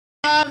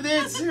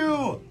There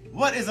too.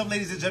 What is up,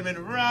 ladies and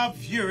gentlemen? Rob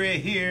Fury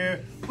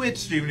here with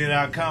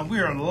Streamily.com.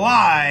 We are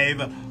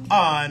live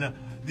on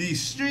the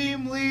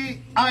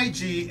Streamily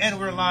IG and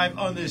we're live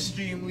on the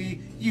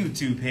Streamily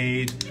YouTube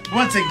page.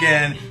 Once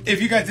again,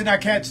 if you guys did not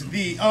catch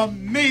the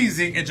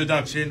amazing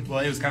introduction,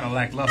 well, it was kind of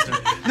lackluster.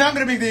 Now I'm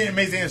going to make the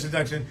amazing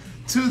introduction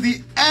to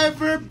the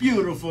ever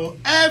beautiful,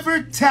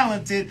 ever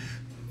talented,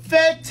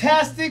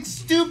 fantastic,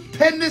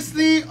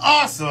 stupendously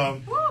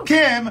awesome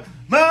Kim,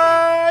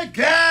 my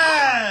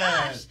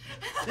gosh!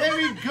 There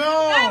we go!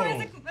 That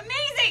was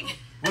amazing!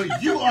 Well,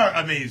 you are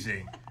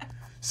amazing.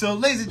 So,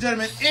 ladies and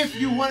gentlemen, if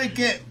you want to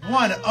get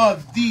one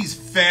of these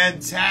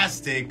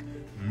fantastic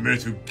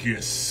Metal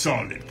Gear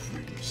Solid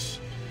prints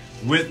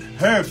with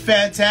her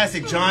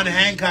fantastic John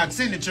Hancock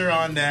signature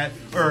on that,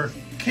 or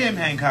Kim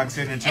Hancock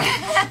signature,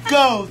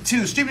 go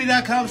to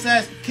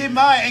Streamily.com/KimMai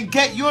and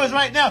get yours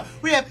right now.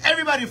 We have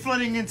everybody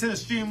flooding into the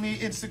Streamily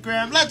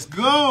Instagram. Let's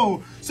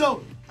go!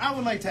 So, I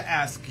would like to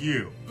ask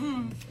you.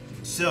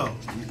 So,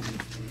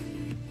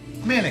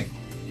 Manning.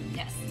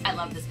 Yes, I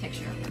love this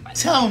picture of her.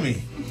 Tell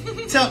me.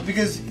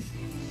 Because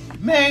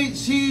May,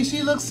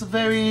 she looks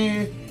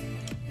very,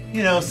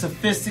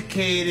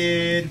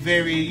 sophisticated,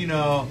 very,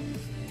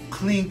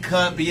 clean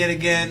cut, but yet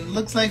again,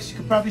 looks like she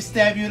could probably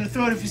stab you in the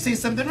throat if you say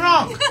something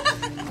wrong.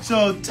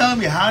 So tell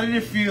me, how did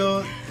it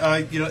feel,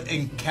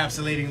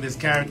 encapsulating this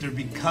character,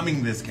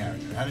 becoming this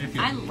character? How did it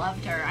feel? I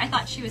loved her. I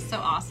thought she was so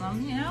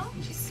awesome,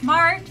 She's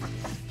smart,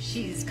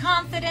 she's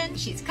confident,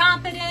 she's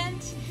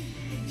competent,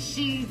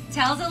 she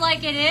tells it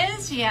like it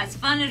is, she has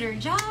fun at her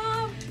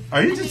job.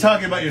 Are you just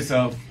talking about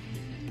yourself?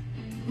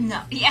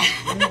 No, yeah.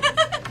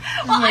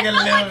 Well, I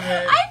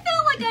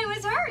felt like I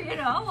was her,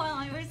 while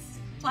I was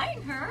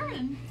playing her,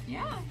 and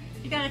yeah.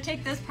 You gotta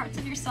take those parts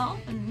of yourself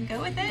and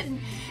go with it, and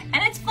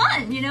it's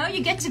fun, you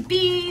get to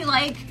be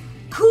like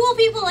cool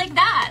people like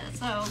that,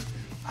 so.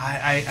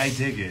 I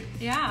dig it.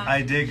 Yeah.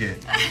 I dig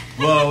it.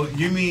 Well,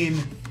 you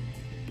mean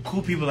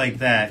cool people like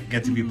that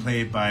get to be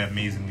played by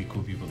amazingly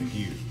cool people like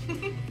you.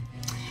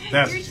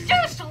 That's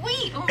You're so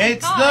sweet. Oh my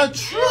it's God. the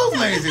truth,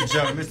 ladies and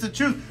gentlemen. It's the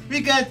truth.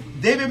 We got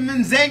David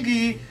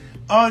Menzengi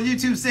on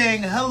YouTube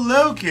saying,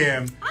 hello,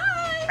 Kim.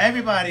 Hi.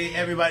 Everybody,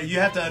 you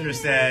have to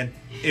understand,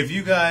 if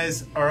you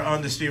guys are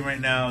on the stream right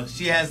now,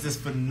 she has this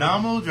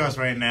phenomenal dress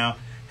right now.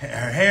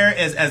 Her hair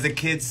is, as the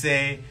kids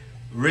say,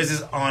 Riz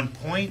is on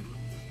point.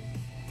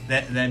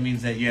 That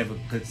means that you have a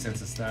good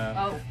sense of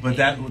style. Oh, but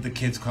that's what the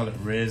kids call it,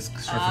 Riz,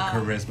 short for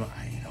charisma.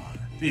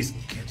 These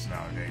kids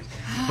nowadays.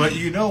 But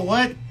you know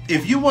what?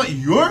 If you want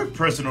your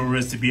personal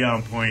Riz to be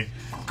on point,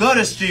 go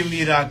to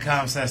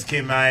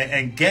Streamily.com/KimMai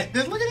and get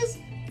this. Look at this.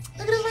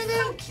 Look at this right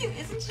there. So cute,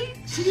 isn't she?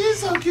 She is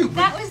so cute.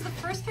 That was the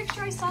first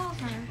picture I saw of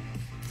her.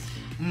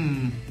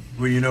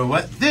 Well, you know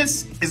what?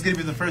 This is going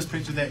to be the first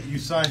picture that you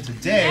saw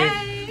today.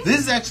 Yay. This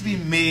is actually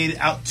made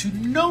out to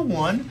no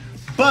one,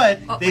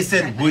 but they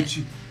said, would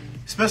you...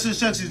 Special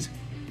instructions,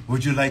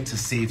 would you like to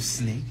save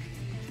Snake?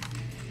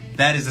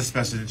 That is a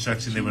special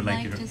instruction they would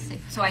like you to...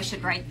 So I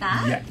should write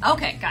that? Yeah.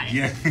 Okay, got it.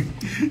 Yeah.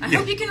 I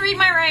hope you can read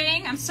my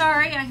writing. I'm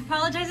sorry. I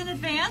apologize in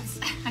advance.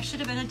 I should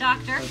have been a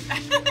doctor.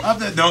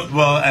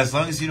 Well, as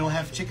long as you don't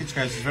have chicken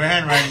scratches for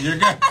handwriting, you're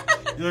good.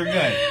 You're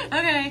good.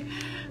 Okay.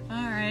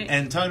 All right.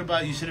 And talking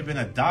about you should have been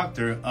a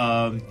doctor,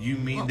 you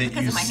mean that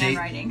because of my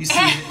handwriting. you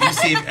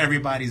save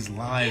everybody's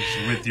lives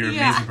with your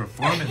amazing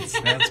performance.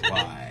 That's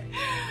why.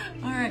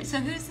 All right. So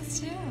who's this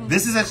to?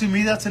 This is actually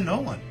made out to no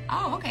one.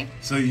 Oh, okay.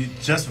 So you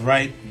just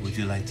write, would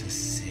you like to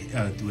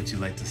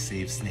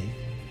save Snake?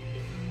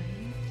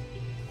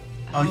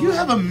 Oh, you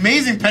have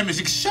amazing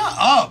penmanship. Shut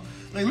up.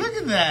 Like, look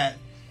at that.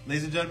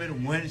 Ladies and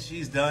gentlemen, when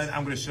she's done,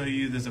 I'm going to show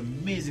you this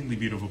amazingly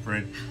beautiful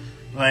print.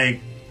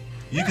 Like,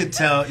 you could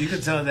tell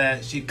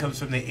that she comes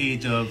from the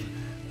age of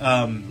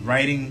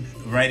writing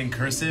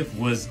cursive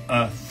was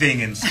a thing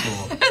in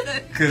school.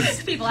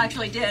 Because people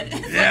actually did.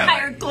 It's like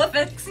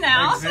hieroglyphics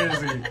now. Like,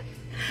 seriously.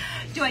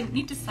 Do I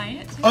need to sign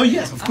it? Oh,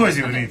 yes, of course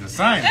you would need to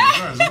sign it.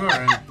 Of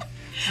course.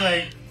 It's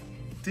like,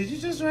 did you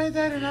just write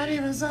that and not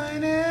even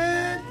sign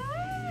it?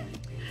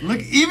 Look,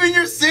 even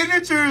your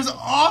signature is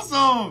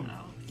awesome.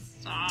 Oh,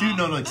 stop. Dude,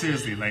 no,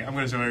 seriously. Like, I'm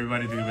going to show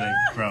everybody. Dude, like,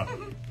 bro,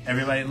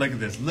 everybody, look at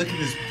this. Look at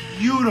this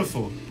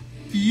beautiful,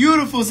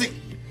 beautiful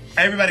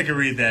Everybody can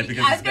read that.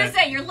 Because I was going to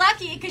say, you're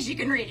lucky because you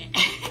can read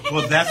it.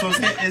 Well, that's what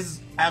I'm saying.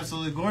 It's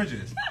absolutely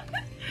gorgeous.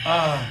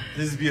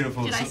 This is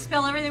beautiful. Did I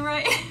spell everything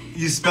right?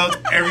 You spelled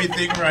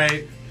everything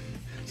right.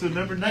 So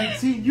number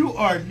 19, you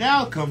are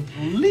now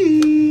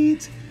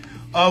complete.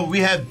 We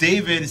have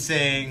David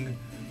saying,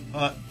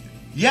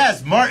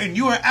 yes, Martin,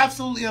 you are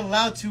absolutely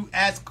allowed to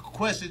ask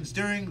questions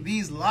during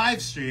these live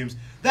streams.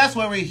 That's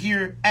why we're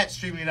here at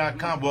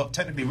Streamily.com. Well,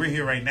 technically, we're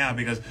here right now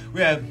because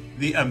we have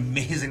the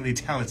amazingly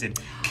talented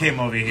Kim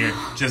over here.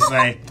 Just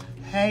like,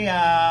 hey,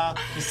 y'all,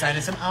 just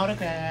signing some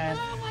autographs.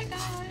 Oh, my gosh.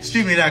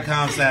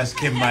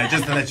 Streamily.com/KimMai,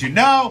 just to let you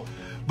know.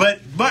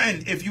 But,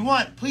 Martin, if you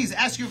want, please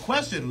ask your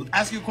question.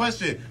 Ask your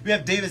question. We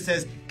have David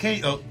says,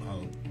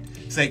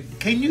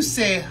 can you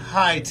say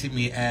hi to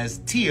me as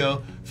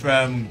Tio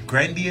from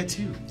Grandia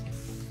 2?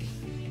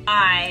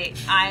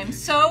 I'm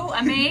so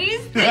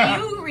amazed that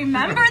you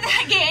remember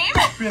that game.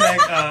 Be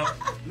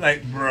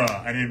like, bruh,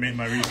 I didn't make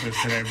my research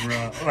today,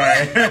 bruh.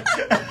 Like,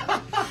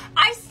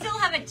 I still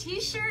have a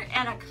T-shirt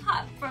and a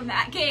cup from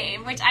that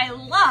game, which I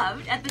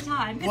loved at the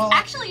time. Because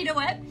actually, you know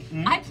what?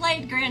 I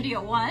played Grandia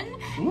 1,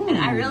 and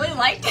I really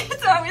liked it,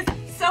 so I was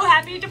so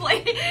happy to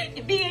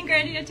be in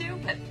Grandia 2,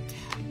 but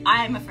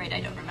I'm afraid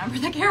I don't remember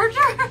the character.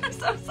 I'm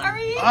so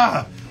sorry.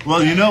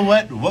 Well, you know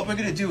what? What we're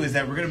going to do is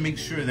that we're going to make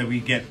sure that we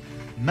get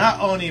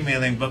not only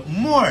Mei-Ling, but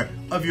more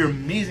of your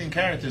amazing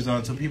characters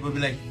on, so people will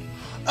be like,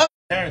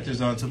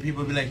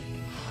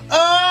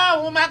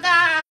 oh my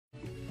god,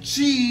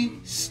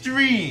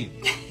 G-Stream.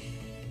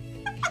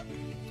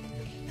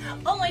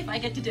 Only if I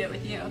get to do it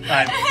with you.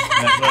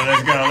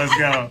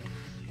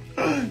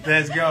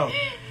 Let's go.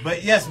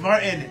 But yes,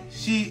 Martin,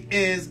 she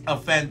is a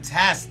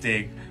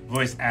fantastic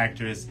voice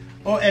actress.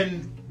 Oh,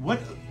 and what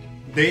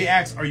they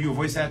ask, are you a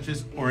voice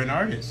actress or an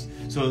artist?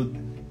 So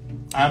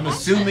I'm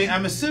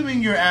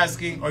assuming you're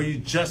asking, are you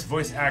just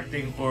voice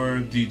acting or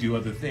do you do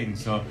other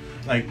things? So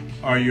like,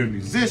 are you a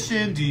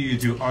musician? Do you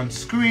do on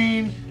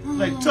screen?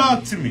 Like,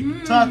 talk to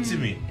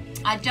me.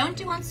 I don't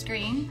do on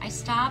screen. I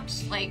stopped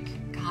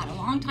a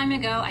long time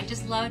ago. I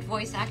just loved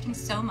voice acting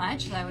so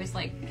much that I was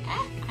like,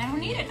 I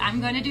don't need it.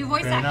 I'm going to do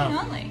voice acting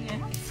only. You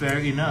know? Fair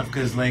enough,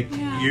 because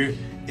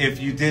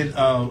if you did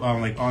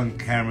on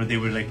camera, they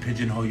would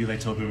pigeonhole you like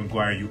Tobey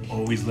Maguire. You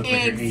always look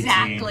like you're 18.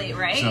 Exactly,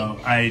 right? So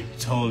I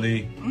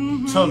totally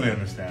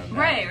understand that.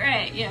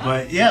 Right, yeah.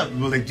 But yeah,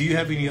 well, do you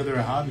have any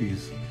other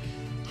hobbies?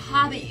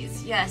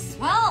 Hobbies, yes.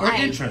 Well,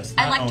 interests.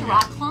 I like to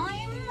rock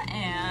climb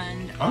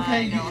and.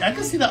 Okay, I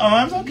can see the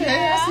arms.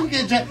 Okay, I see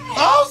you get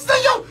oh, so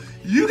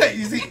you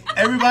see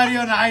everybody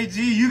on the IG.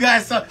 You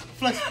guys saw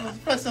flex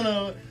a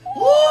little. Ooh,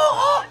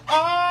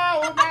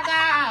 oh my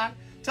God!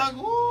 Talk.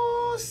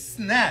 Ooh,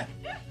 snap.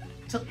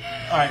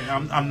 Alright,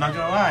 I'm not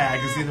gonna lie, I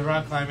can see the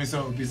rock climbing.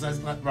 So besides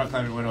rock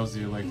climbing, what else do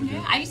you like to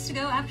do? I used to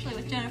go actually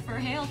with Jennifer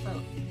Hale.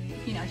 So,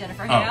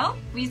 Jennifer Hale.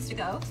 We used to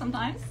go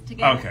sometimes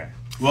together. Okay.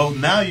 Well,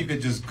 now you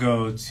could just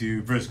go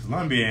to British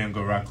Columbia and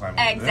go rock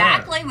climbing.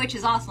 Exactly, which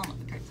is also a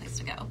great place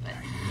to go. But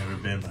I've never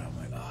been, but I'm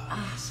like,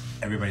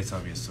 everybody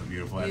told me it's so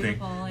beautiful. I think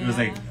it yeah. was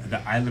like the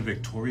Island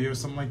Victoria or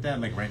something like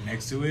that, like right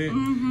next to it.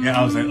 Mm-hmm. Yeah,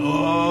 I was like,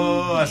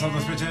 oh, I saw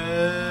those pictures.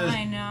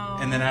 I know.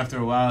 And then after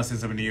a while,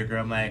 since I'm a New Yorker,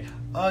 I'm like,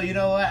 oh, you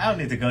know what? I don't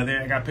need to go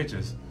there. I got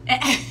pictures.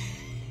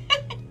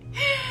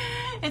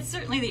 It's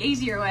certainly the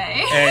easier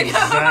way.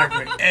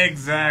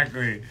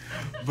 Exactly.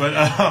 But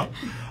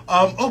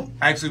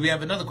actually, we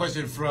have another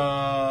question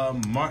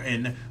from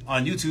Martin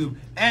on YouTube,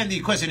 and the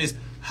question is,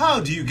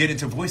 how do you get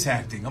into voice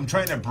acting? I'm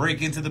trying to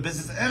break into the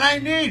business, and I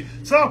need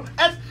some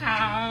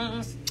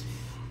advice.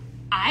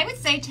 I would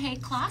say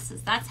take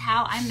classes. That's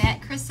how I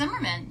met Chris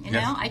Zimmerman. You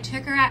know, I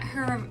took her at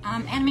her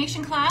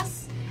animation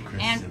class,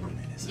 Zimmerman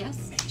is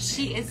amazing.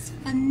 She is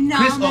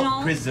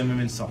phenomenal. Chris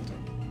Zimmerman Salter.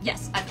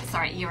 Yes,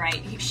 sorry, you're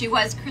right. She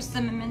was Chris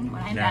Zimmerman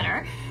when I met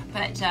her.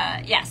 But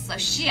yes, so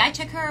I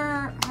took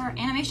her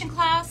animation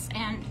class,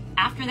 and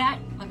after that,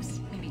 it was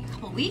maybe a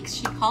couple of weeks,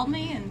 she called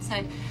me and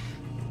said,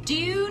 do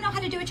you know how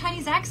to do a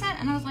Chinese accent?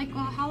 And I was like,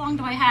 well, how long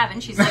do I have?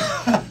 And she's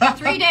like,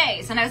 3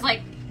 days. And I was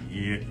like,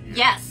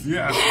 yes.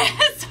 Yeah.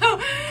 So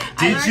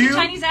I learned a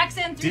Chinese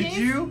accent in 3 days.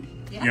 Did you?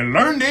 Yeah. You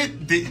learned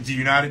it. Do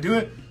you know how to do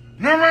it?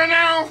 No, right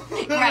now.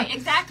 Right,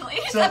 exactly.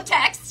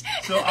 Subtext.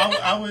 So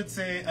I would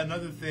say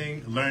another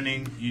thing,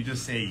 learning, you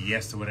just say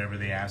yes to whatever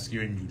they ask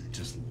you, and you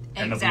just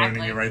end up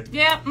learning it right.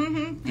 Yeah.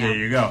 Mm-hmm. There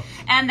you go.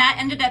 And that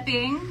ended up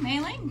being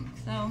Mei-Ling.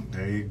 So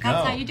there you go.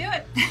 That's how you do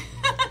it.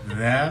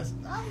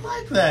 I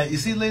like that. You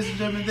see, ladies and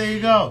gentlemen, there you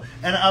go.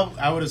 And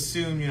I would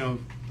assume,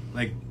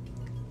 like,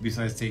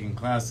 besides taking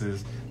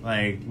classes,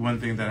 like, one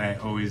thing that I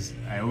always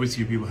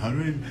hear people, how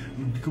do I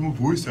become a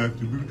voice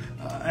actor?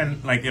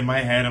 And like in my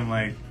head, I'm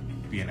like,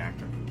 be an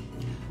actor.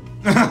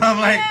 I'm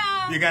like,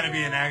 you gotta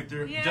be an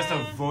actor. Yeah. Just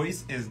a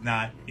voice is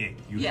not it.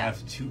 You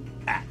have to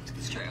act.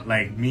 It's true.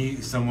 Like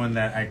me, someone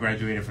that I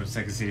graduated from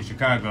Second City,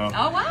 Chicago.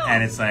 Oh wow.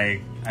 And it's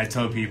like, I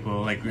tell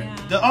people, like,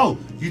 oh,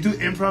 you do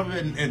improv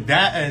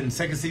and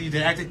Second City, you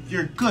did acting,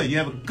 you're good. You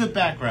have a good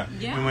background.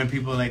 Yeah. And when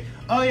people are like,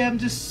 oh yeah, I'm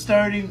just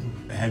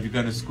starting, have you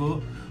gone to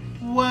school?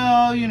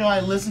 Well, I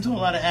listen to a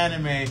lot of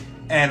anime,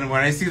 and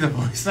when I see the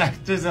voice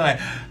actors, they're like,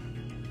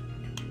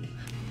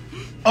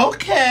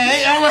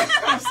 okay. I'm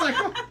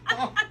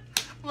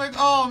like,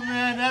 oh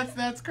man,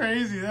 that's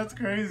crazy. That's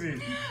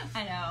crazy.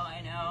 I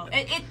know.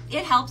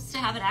 It helps to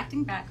have an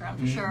acting background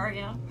for sure.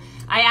 Yeah.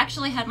 I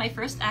actually had my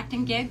first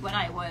acting gig when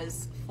I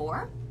was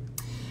 4.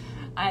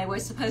 I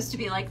was supposed to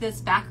be like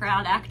this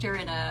background actor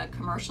in a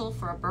commercial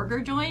for a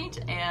burger joint,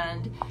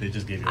 and they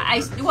just gave you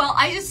I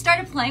just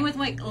started playing with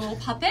like a little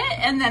puppet,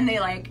 and then they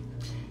like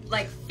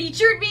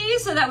featured me,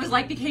 so that was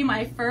became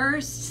my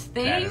first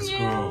thing. That is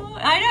cool.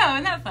 I know,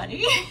 isn't that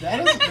funny?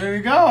 There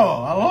you go.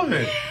 I love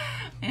it.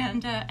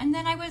 And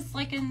then I was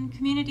like in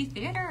community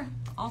theater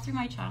all through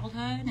my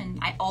childhood, and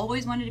I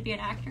always wanted to be an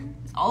actor.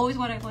 It's always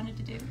what I wanted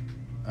to do.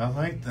 I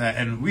like that,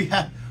 and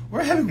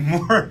we're having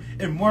more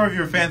and more of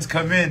your fans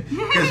come in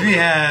because we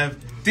have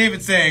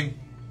David saying,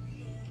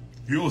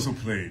 he also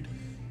played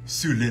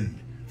Sulin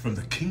from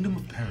the Kingdom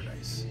of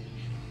Paradise.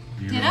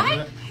 Did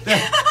I?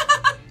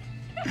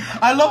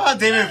 I love how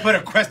David put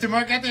a question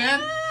mark at the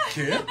end.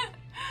 Kid?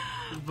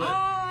 But,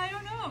 I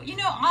don't know. You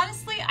know,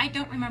 honestly, I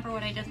don't remember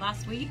what I did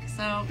last week,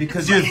 so...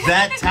 Because you're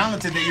that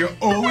talented that you're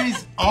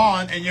always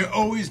on and you're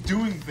always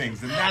doing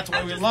things, and that's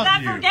why we love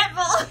you. I'm just that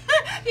forgetful.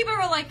 People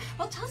were like,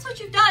 well, tell us what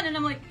you've done, and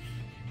I'm like,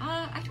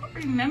 I don't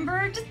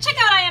remember. Just check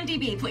out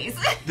IMDb, please.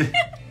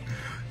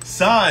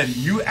 Son,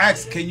 you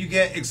asked, can you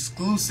get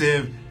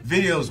exclusive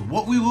videos?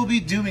 What we will be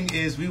doing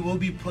is we will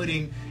be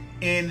putting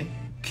in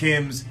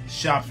Kim's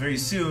shop very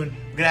soon.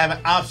 We're going to have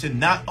an option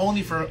not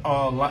only for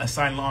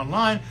sign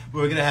online, but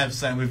we're going to have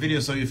sign with video.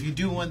 So if you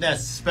do want that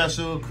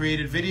special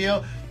created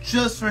video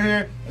just for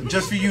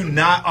you,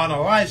 not on a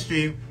live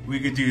stream, we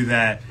could do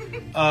that.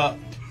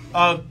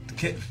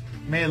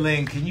 Mei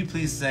Ling, can you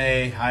please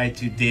say hi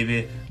to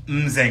David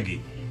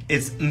Mzengi?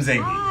 It's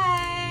Mzengi.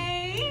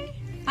 Hi.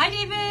 Hi,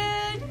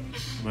 David.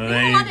 Well, We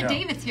have a lot of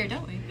Davids here,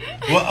 don't we?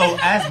 Well,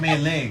 as Mei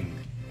Ling.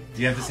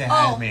 You have to say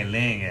hi as Mei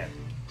Ling. Yeah.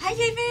 Hi,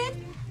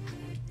 David.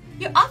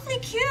 You're awfully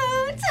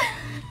cute.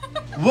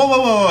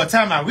 Whoa.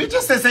 Time out. We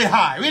just said say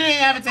hi. We didn't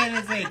have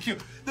to say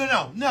cute.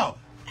 No.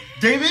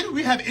 David,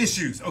 we have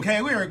issues,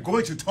 okay? We are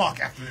going to talk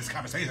after this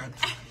conversation.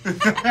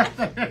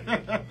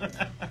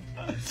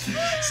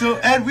 So,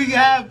 and we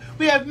have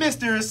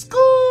Mr.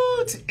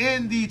 Scoot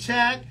in the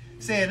chat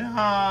saying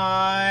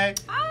hi.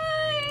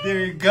 Hi.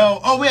 There you go.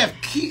 Oh, we have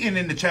Keaton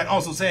in the chat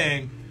also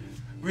saying,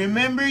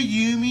 remember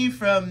Yumi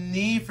from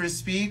Need for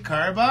Speed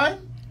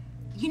Carbine?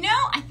 You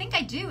know, I think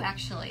I do,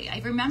 actually. I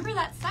remember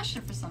that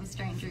session for some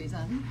strange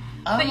reason.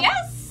 But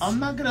yes. I'm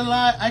not gonna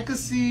lie. I could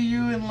see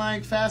you in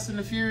like Fast and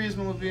the Furious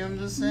movie. I'm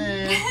just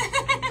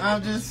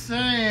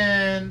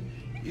saying.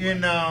 You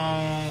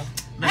know,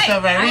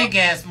 Michelle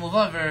Rodriguez, move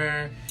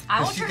over.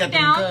 I will she turn got it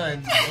down.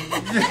 them guns.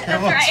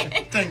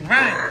 That's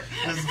Right.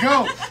 Let's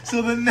go.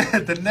 So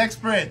the next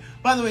print.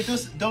 By the way,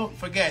 just don't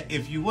forget,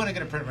 if you want to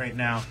get a print right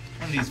now,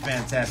 one of these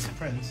fantastic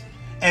prints,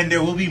 and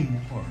there will be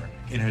more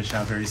in her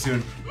shop very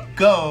soon,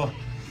 go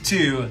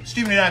to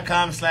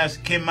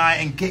streamily.com/KimMai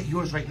and get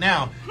yours right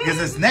now, because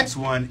this next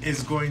one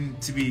is going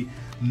to be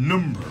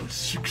number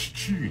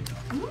 16.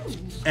 Ooh.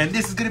 And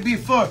this is going to be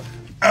for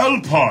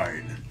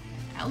Alpine.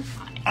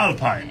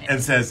 Alpine.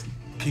 And says,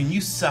 can you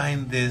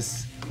sign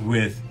this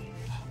with...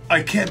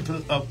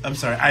 I'm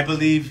sorry. I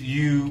believe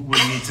you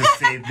would need to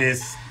say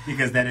this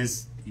because that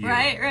is you.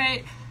 Right.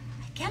 I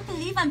can't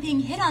believe I'm being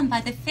hit on by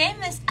the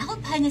famous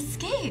Alpine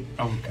Escape.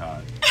 Oh,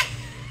 God.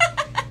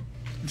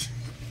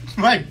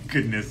 My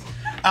goodness.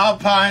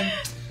 Alpine.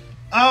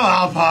 Oh,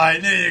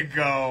 Alpine. There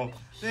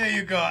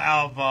you go,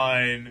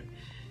 Alpine.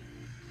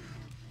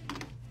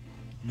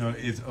 No,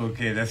 it's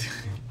okay. That's...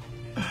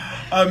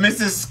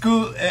 Mrs.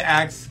 Scoot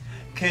asks,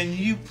 can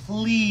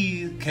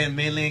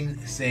Mei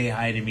Ling say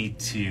hi to me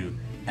too,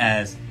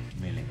 as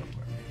Mei Ling of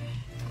course.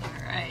 All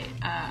right.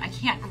 I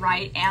can't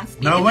write and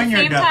speak No, at when the you're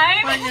same done.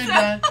 time.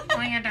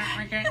 When you're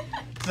done, okay.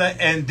 So,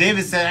 and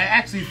David said, I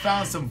actually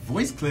found some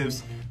voice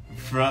clips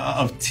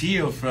of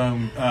Tio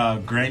from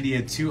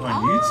Grandia 2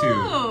 on YouTube.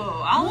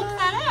 Oh, I'll look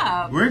that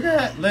up. We're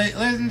gonna, ladies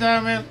and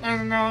gentlemen,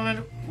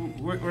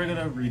 we're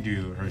gonna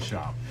redo her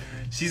shop.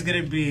 She's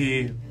gonna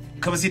be,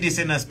 como se dice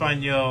en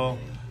español,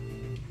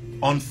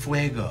 on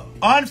fuego,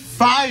 on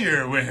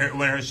fire when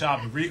her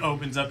shop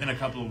reopens up in a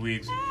couple of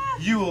weeks.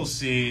 You will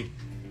see.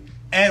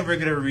 And we're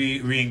gonna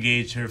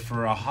re-engage her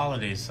for a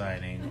holiday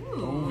signing.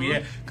 Ooh. Oh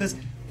yeah, because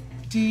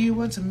do you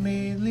want some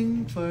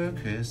mailing for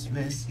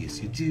Christmas? Yes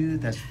you do.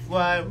 That's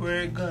why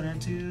we're gonna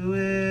do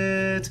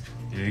it.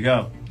 There you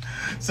go.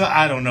 So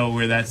I don't know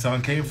where that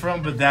song came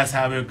from, but that's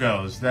how it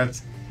goes.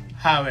 That's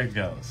how it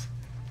goes.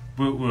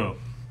 Woo woo.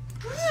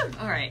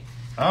 All right.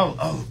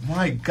 Oh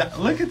my God!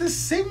 Look at this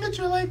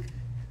signature. Like,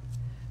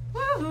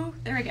 Woohoo!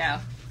 There we go.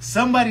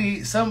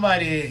 Somebody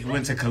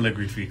went to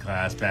calligraphy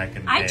class back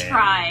in the day.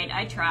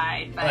 I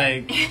tried, but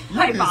Like,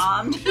 I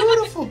bombed.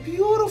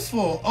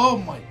 Beautiful. Oh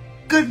my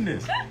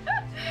goodness.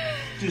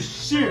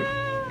 Just sheer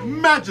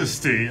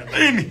majesty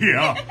in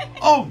here.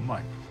 Oh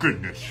my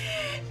goodness.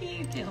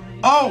 You kill me.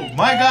 Oh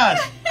my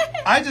gosh.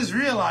 I just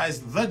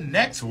realized the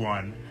next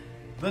one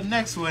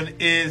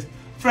is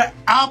for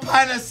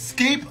Alpine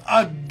Escape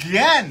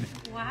again.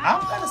 Wow.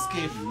 Alpine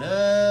Escape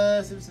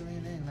loves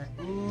something like,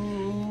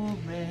 ooh,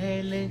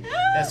 Mei Ling.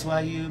 That's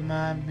why you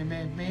my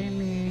Mei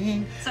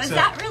Ling. So is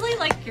that really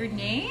like your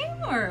name,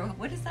 or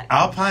what is that?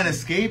 Alpine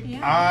Escape?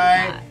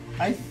 Yeah,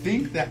 I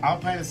think that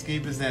Alpine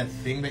Escape is that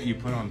thing that you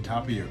put on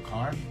top of your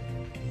car.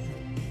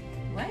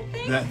 What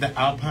thing? The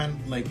Alpine,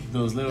 like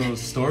those little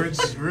storage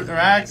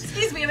racks.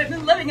 Excuse me, I've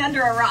been living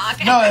under a rock.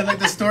 No, like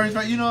the storage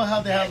rack. You know how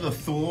they have the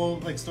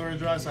Thule like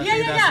storage racks? I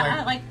think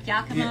that's like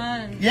Yakima.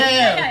 And...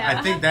 Yeah.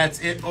 I think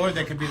that's it. Or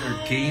that could be their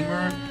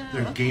gamer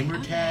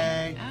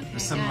tag, or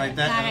something like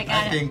that.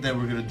 Got I think that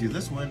we're gonna do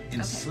this one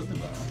in silver.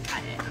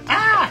 Got it.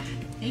 Ah!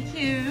 Thank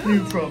you.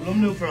 No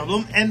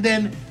problem. And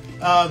then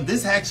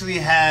this actually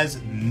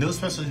has no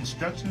special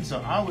instructions,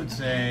 so I would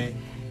say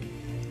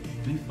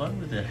be fun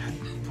with it.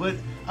 Put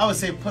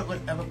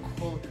whatever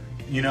quote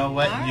You know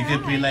what? All You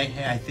could be right. like,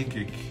 hey, I think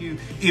you're cute.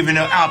 Even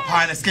though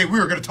Alpine Escape, we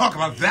were going to talk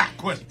about that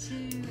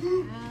question.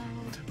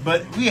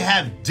 But we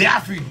have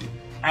Daffy.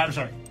 I'm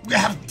sorry. We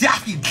have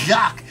Daffy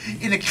Duck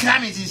in the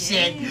comments who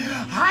said,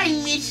 "Hi,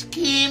 Miss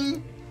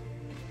Kim."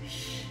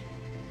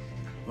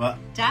 Well,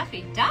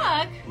 Daffy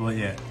Duck? well,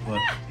 yeah.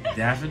 Well,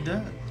 Daffy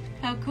Duck.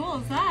 How cool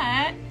is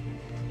that?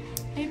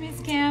 Hey, Miss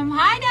Kim.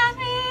 Hi,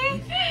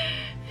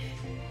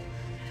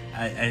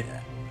 Daffy.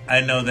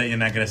 I know that you're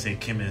not gonna say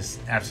Kim is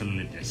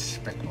absolutely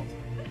disrespectful.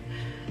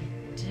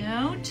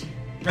 Don't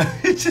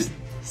It's just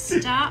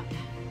stop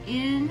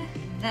in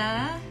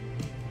the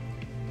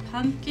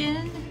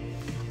pumpkin.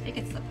 I think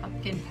it's the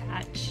pumpkin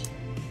patch.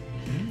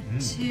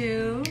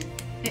 To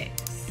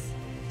fix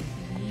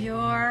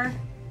your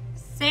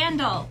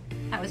sandal.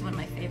 That was one of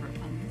my favorite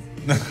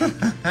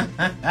ones.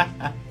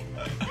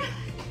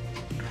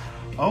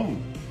 oh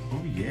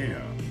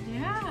yeah.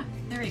 Yeah,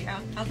 there you go.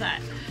 How's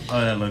that?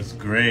 Oh, that looks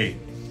great.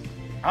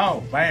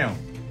 Oh, bam.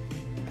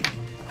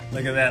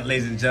 Look at that,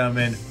 ladies and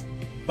gentlemen.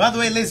 By the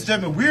way, ladies and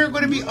gentlemen, we're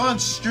going to be on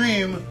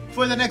stream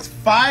for the next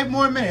 5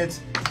 more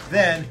minutes.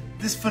 Then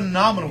this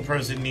phenomenal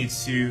person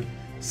needs to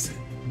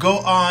go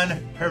on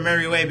her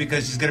merry way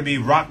because she's going to be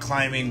rock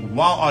climbing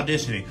while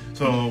auditioning.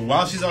 So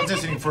while she's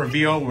auditioning for a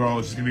VO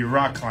role, she's going to be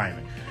rock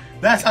climbing.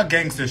 That's how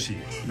gangster she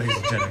is, ladies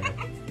and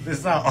gentlemen. This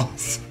is how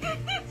awesome.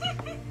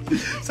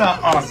 That's how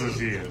awesome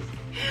she is.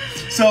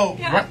 So,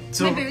 Yeah,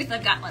 so my boots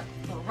have got like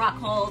little rock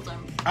holes.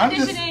 I'm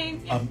just,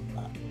 Auditioning. I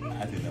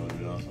think that would have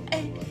been awesome.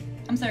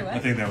 I'm sorry, what? I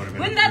think that would have been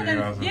Wouldn't that very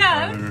been, awesome. yeah,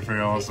 That would have been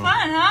very awesome.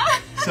 fun, huh?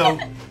 So,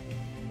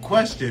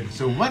 question.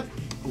 So,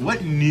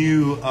 what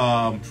new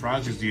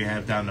projects do you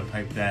have down the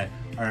pipe that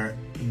are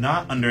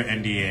not under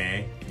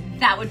NDA?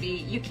 That would be,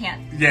 you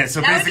can't. Yeah,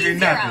 so That would basically be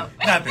nothing.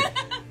 zero. Nothing.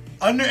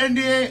 Under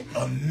NDA,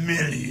 a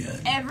million.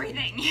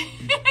 Everything.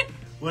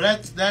 Well,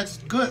 that's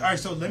good. All right,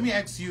 so let me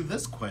ask you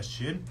this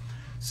question.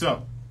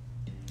 So,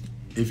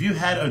 if you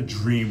had a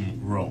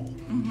dream role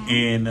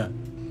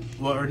in,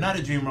 well, or not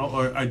a dream role,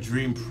 or a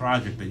dream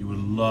project that you would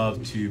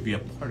love to be a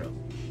part of,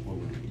 what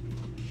would it be?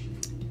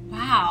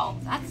 Wow,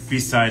 that's.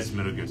 Besides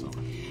Metal Gear Solid.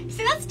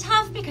 See, that's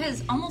tough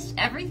because almost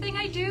everything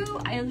I do,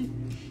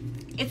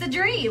 it's a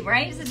dream,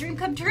 right? It's a dream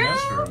come true.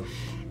 That's true.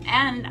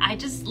 And I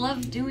just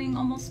love doing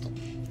almost,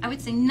 I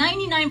would say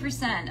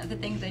 99% of the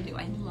things I do,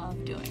 I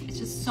love doing. It's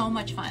just so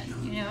much fun,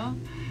 you know?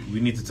 We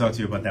need to talk to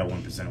you about that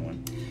 1% one.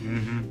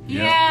 Mm-hmm.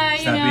 Yeah,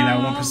 Stop being that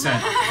 1%.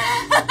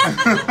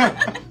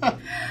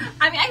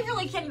 I mean, I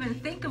really can't even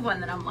think of one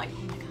that I'm like,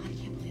 oh my God, I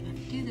can't believe I have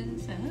to do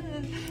this.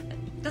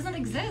 It doesn't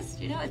exist,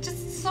 you know? It's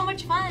just so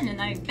much fun.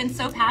 And I've been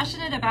so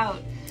passionate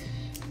about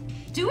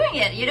doing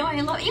it, you know? I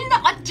love, even the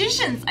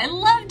auditions. I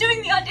love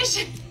doing the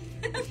auditions.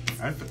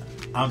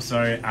 I'm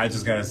sorry, I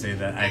just gotta say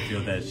that I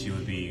feel that she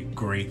would be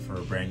great for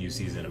a brand new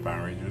season of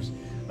Power Rangers.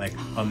 Like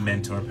a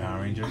mentor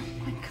Power Ranger. Oh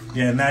my God.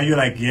 Yeah, now you're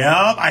like,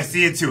 yep, I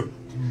see it too.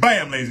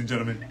 Bam, ladies and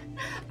gentlemen.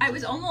 I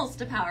was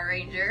almost a Power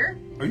Ranger.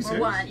 Are you For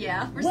serious? one,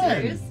 yeah, for When?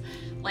 serious.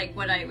 Like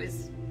when I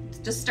was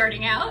just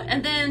starting out.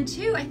 And then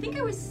two, I think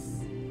I was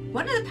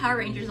one of the Power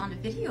Rangers on a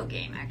video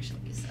game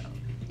actually. So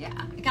yeah,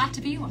 I got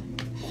to be one.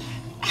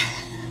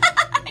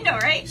 I know,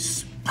 right?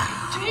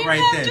 Dream Right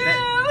come there.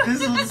 true.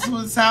 This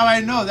is how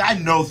I know. I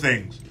know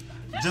things.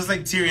 Just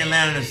like Tyrion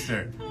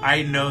Lannister,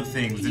 I know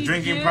things. The You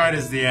drinking do? part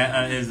is the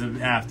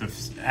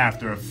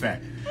after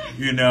effect.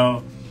 You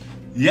know.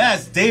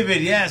 Yes,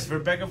 David. Yes,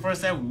 Rebecca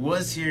Forsyth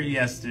was here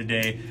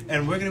yesterday,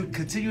 and we're gonna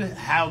continue to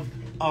have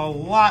a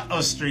lot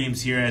of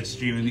streams here at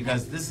Streaming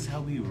because this is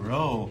how we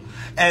roll.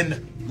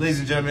 And ladies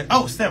and gentlemen,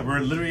 oh Steph, we're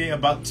literally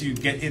about to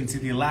get into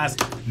the last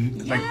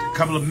like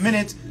couple of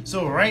minutes.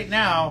 So right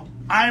now,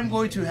 I'm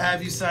going to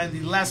have you sign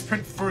the last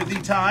print for the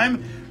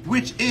time,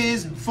 which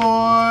is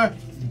for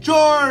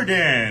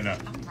Jordan. All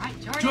right,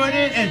 Jordan.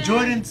 Jordan and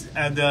Jordan's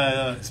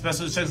the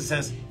special instruction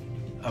says,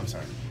 I'm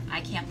sorry.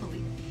 I can't believe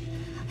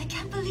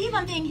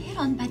I'm being hit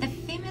on by the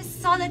famous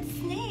solid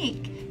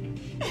snake.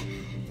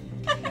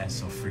 That's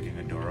so freaking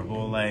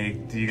adorable.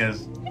 Like, do you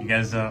guys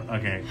don't?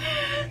 Okay.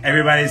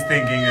 Everybody's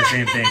thinking the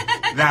same thing.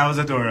 That was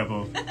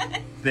adorable.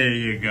 There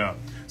you go.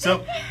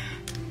 So,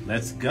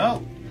 let's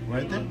go.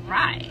 Right there.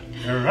 Right.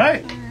 All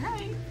right. All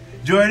right.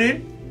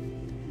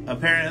 Jordan,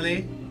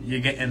 apparently, you're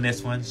getting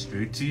this one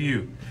straight to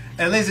you.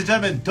 And ladies and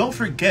gentlemen, don't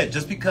forget,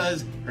 just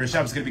because her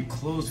shop is going to be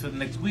closed for the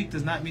next week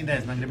does not mean that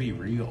it's not going to be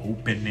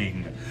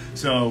reopening.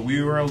 So we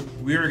are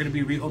going to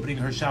be reopening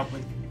her shop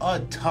with a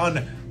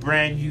ton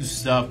brand new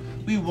stuff.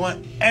 We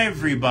want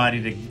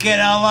everybody to get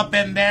all up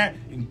in there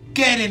and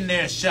get in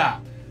their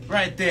shop.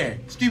 Right there.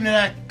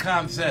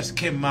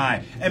 Streamily.com/Kim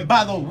Mai. And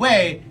by the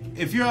way,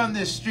 if you're on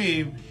this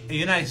stream and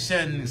you're not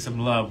sending some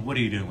love, what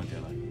are you doing with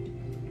your life?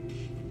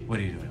 What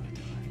are you doing with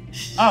your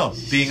life? Oh,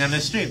 being on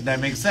the stream. That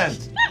makes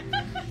sense.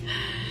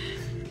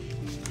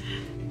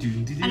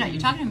 I know,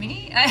 you're talking to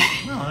me?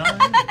 No.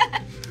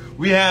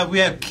 We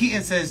have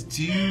Keaton says,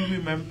 do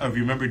you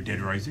remember Dead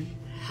Rising?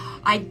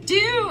 I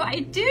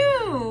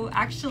do,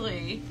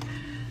 actually.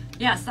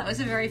 Yes, that was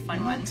a very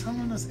fun one. Not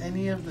telling us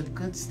any of the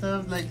good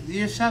stuff. Like,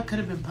 your shop could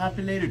have been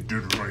populated.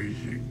 Dead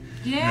Rising.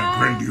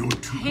 Yeah.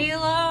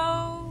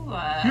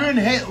 Halo. You're in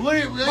Halo. What are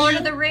you? Lord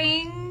of the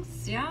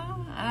Rings. Yeah,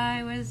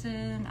 I was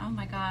in. Oh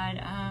my God.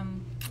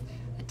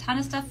 A ton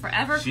of stuff.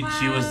 Forever. She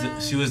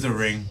was the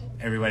ring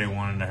everybody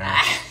wanted her.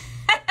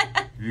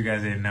 If you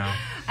guys didn't know.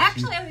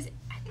 Actually, I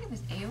think it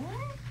was A1.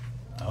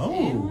 Oh.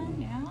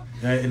 A1, yeah.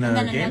 In and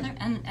then game?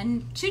 another,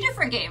 and 2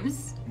 different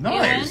games.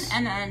 Nice. A1,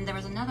 and then there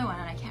was another one,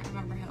 and I can't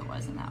remember who it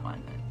was in that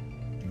one. But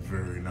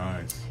very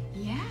nice.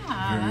 Yeah.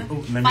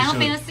 Final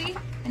Fantasy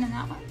in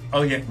that one.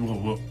 Oh yeah.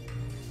 Well.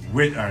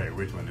 Which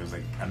one? There's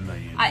like a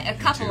million. A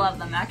couple of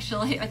them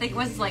actually. I think it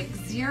was like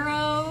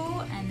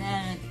 0, and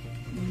then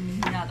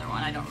another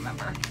one. I don't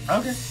remember.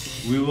 Okay.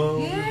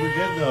 We'll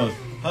get those.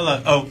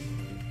 Hello. Oh.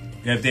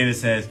 Yeah. David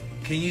says,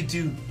 "Can you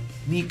do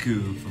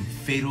Niku from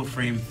Fatal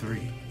Frame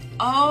 3?"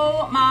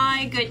 Oh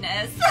my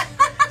goodness.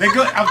 They're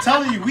good. I'm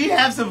telling you, we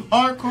have some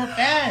hardcore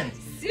fans.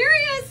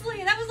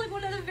 Seriously, that was like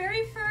one of the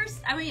very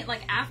first,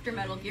 like after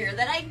Metal Gear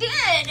that I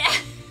did.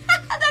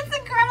 That's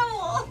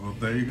incredible. Well,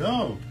 there you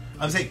go.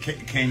 I'm saying,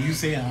 can you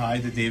say hi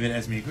to David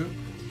as Miku?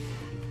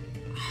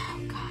 Oh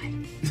God.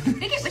 I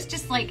think it was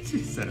just like,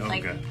 She said, oh,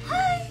 like, God.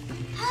 Hi.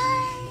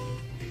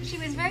 She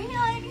was very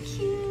young and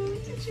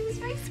cute, and she was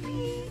very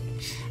sweet.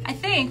 I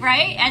think,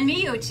 right? And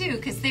Miyu too,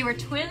 because they were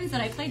twins,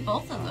 and I played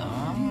both of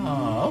them.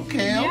 Oh,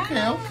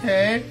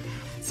 okay.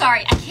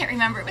 Sorry, I can't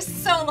remember. It was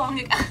so long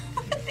ago.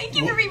 Thank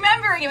you for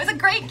remembering. It was a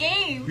great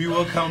game. We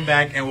will come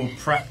back and we'll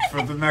prep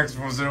for the next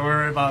one, so don't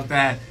worry about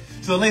that.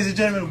 So, ladies and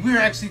gentlemen, we're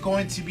actually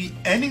going to be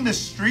ending the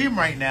stream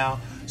right now.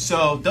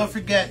 So, don't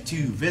forget to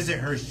visit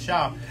her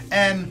shop.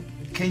 And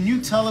can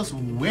you tell us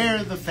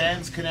where the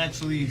fans can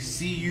actually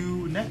see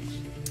you next?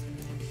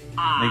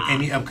 Like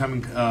any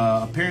upcoming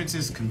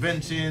appearances,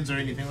 conventions, or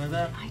anything like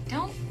that? I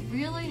don't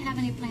really have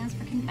any plans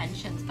for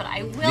conventions, but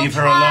I will Leave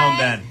her alone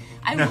then.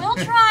 I will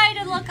try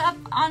to look up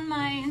on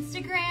my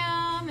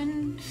Instagram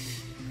and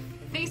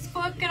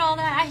Facebook and all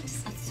that. I'm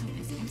so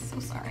busy. I'm so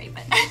sorry,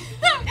 but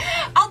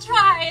I'll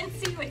try and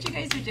see what you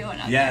guys are doing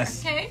out there.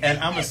 Okay. And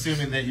I'm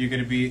assuming that you're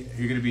gonna be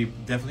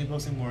definitely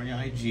posting more on your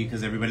IG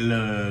because everybody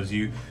loves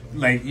you.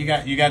 Like you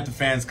got the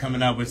fans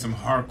coming up with some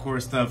hardcore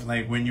stuff.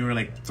 Like when you were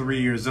like 3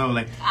 years old.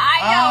 Like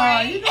I know,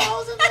 right? You know I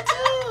was in that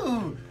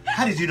too.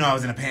 How did you know I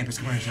was in a Pampers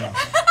commercial?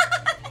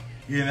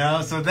 You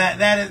know, so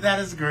that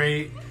is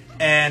great.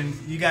 And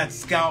you got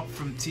Scout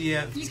from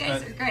TF. You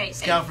guys are great.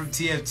 Scout from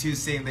TF2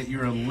 saying that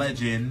you're a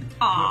legend.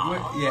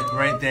 Aww. Yeah,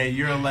 right there.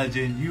 You're a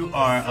legend. You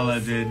are a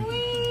legend.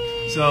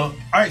 Sweet. So, all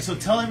right. So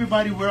tell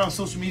everybody where on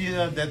social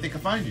media that they can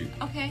find you.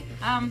 Okay.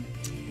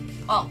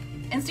 Well,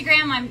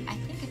 Instagram. I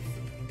think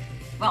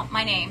it's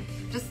my name.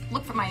 Just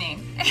look for my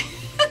name. I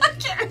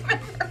can't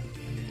remember.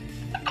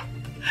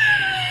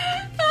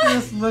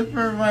 Just look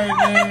for my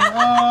name.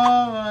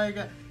 Oh my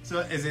God. So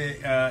is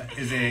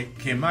it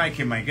Kim I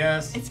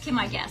Guest? It's Kim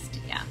I Guest,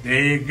 yeah.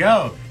 There you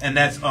go. And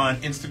that's on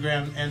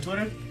Instagram and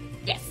Twitter?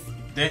 Yes.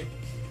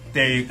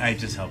 I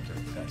just helped her,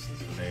 guys. So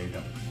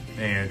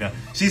there you go.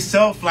 She's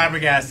so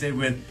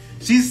flabbergasted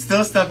she's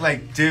still stuck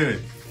like,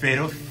 dude,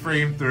 Fatal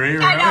Frame 3,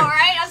 right? I know,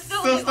 right? I'm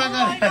still stuck oh on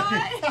my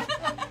that.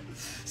 God.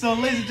 So,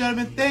 ladies and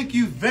gentlemen, thank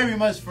you very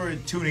much for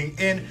tuning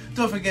in.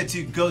 Don't forget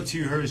to go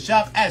to her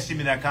shop at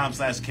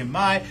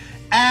streamily.com/KimMai.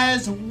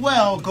 As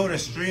well, go to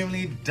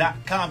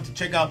Streamily.com to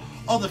check out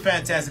all the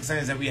fantastic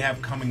sites that we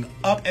have coming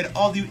up and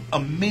all the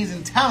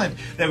amazing talent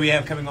that we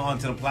have coming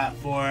onto the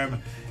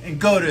platform. And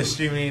go to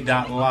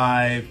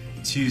Streamily.live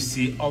to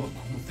see all the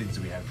cool things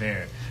we have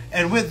there.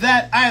 And with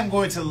that, I am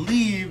going to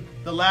leave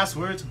the last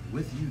words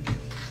with you.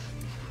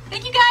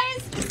 Thank you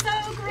guys. It's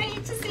so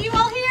great to see you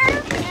all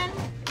here. And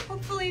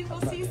hopefully we'll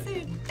see you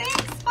soon.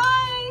 Thanks.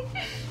 Bye.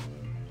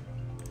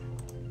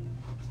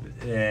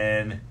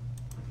 And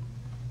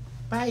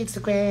bye,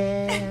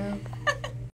 Instagram.